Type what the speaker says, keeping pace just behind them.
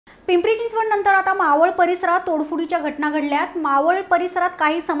पिंपरी चिंचवड नंतर आता मावळ परिसरात तोडफोडीच्या घटना घडल्यात। मावळ परिसरात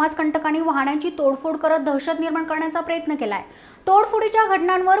काही समाजकंटकांनी वाहनांची तोडफोड करत दहशत निर्माण करण्याचा प्रयत्न केलाय। तोडफोडीच्या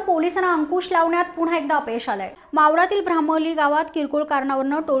घटनांवर पोलिसांना अंकुश लावण्यात पुन्हा एकदा अपयश आलंय। मावळातील ब्राह्मली गावात किरकोळ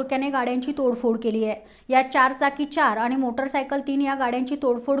कारणावरून टोळक्याने गाड्यांची तोडफोड केली आहे। या 4 चाकी 4 आणि मोटरसायकल 3 या गाड्यांची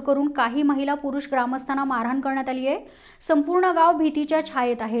तोडफोड करून काही महिला पुरुष ग्रामस्थांना मारहाण करण्यात आली आहे। संपूर्ण गाव भीतीच्या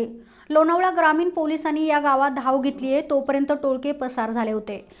छायेत आहे। लोणावळा ग्रामीण पोलिसांनी या गावात धाव घेतली आहे, तोपर्यंत टोळके पसार झाले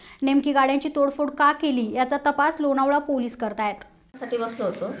होते। नेमकी गाड्यांची तोडफोड का केली याचा तपास लोणावळा पोलीस करतायत। साठी बसलो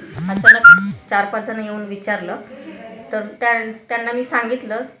होतो, अचानक 4-5 जण येऊन विचारलं, तर त्यांना मी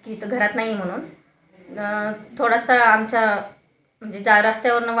सांगितलं की इथं घरात नाही म्हणून। थोडासा आमच्या म्हणजे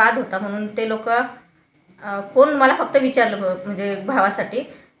रस्त्यावरनं वाद होता म्हणून ते लोक कोण मला फक्त विचारलं म्हणजे भावासाठी,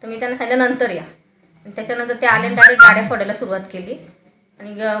 तर मी त्यांना सांगितलं नंतर या। त्याच्यानंतर ते आले डायरेक्ट गाड्या फोडायला सुरुवात केली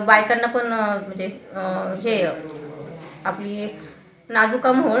आणि बायकांना पण म्हणजे हे आपली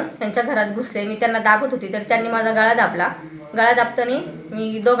नाजुका मोहोळ त्यांच्या घरात घुसले। मी त्यांना दाबत होती तर त्यांनी माझा गळा दाबला। गळा दाबताना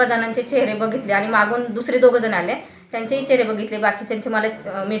मी 2 जणांचे चेहरे बघितले आणि मागून दुसरे 2 जण आले, त्यांचेही चेहरे बघितले। बाकीच्यांचे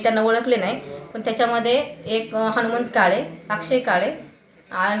मी त्यांना ओळखले नाही, पण त्याच्यामध्ये एक हनुमंत काळे, अक्षय काळे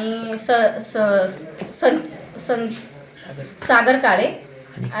आणि सागर काळे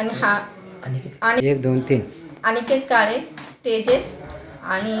आणि 1 2 3 अनिकेत काळे, तेजस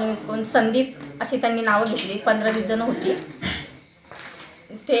आणि कोण संदीप अशी त्यांनी नावं घेतली। 15-20 जण होती।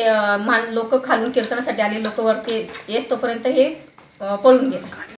 ते लोक खालून कीर्तनासाठी आले, लोक वरती येस तोपर्यंत हे पळून गेले।